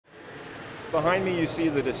Behind me you see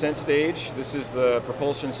the descent stage. This is the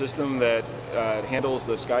propulsion system that handles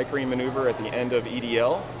the sky crane maneuver at the end of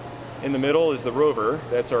EDL. In the middle is the rover.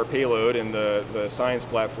 That's our payload and the science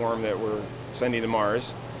platform that we're sending to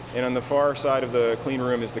Mars. And on the far side of the clean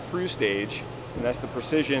room is the cruise stage, and that's the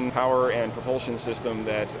precision power and propulsion system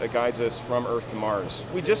that guides us from Earth to Mars.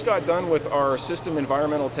 We just got done with our system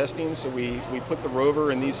environmental testing, so we put the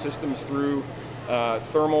rover and these systems through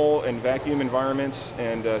thermal and vacuum environments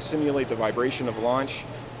and simulate the vibration of launch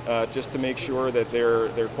just to make sure that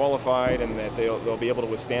they're qualified and that they'll be able to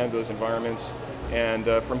withstand those environments. And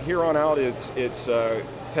from here on out, it's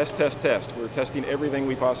test, test, test. We're testing everything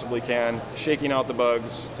we possibly can, shaking out the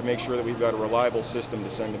bugs to make sure that we've got a reliable system to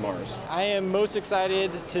send to Mars. I am most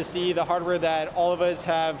excited to see the hardware that all of us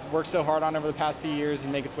have worked so hard on over the past few years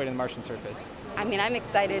and make its way to the Martian surface. I mean, I'm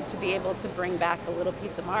excited to be able to bring back a little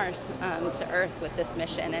piece of Mars to Earth with this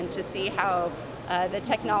mission, and to see how the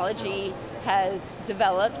technology has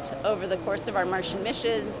developed over the course of our Martian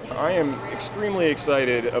missions. I am extremely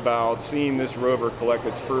excited about seeing this rover collect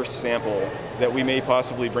its first sample that we may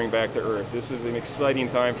possibly bring back to Earth. This is an exciting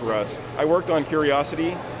time for us. I worked on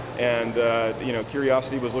Curiosity, and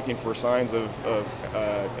Curiosity was looking for signs of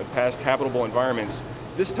past habitable environments.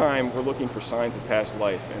 This time we're looking for signs of past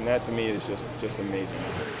life, and that to me is just amazing.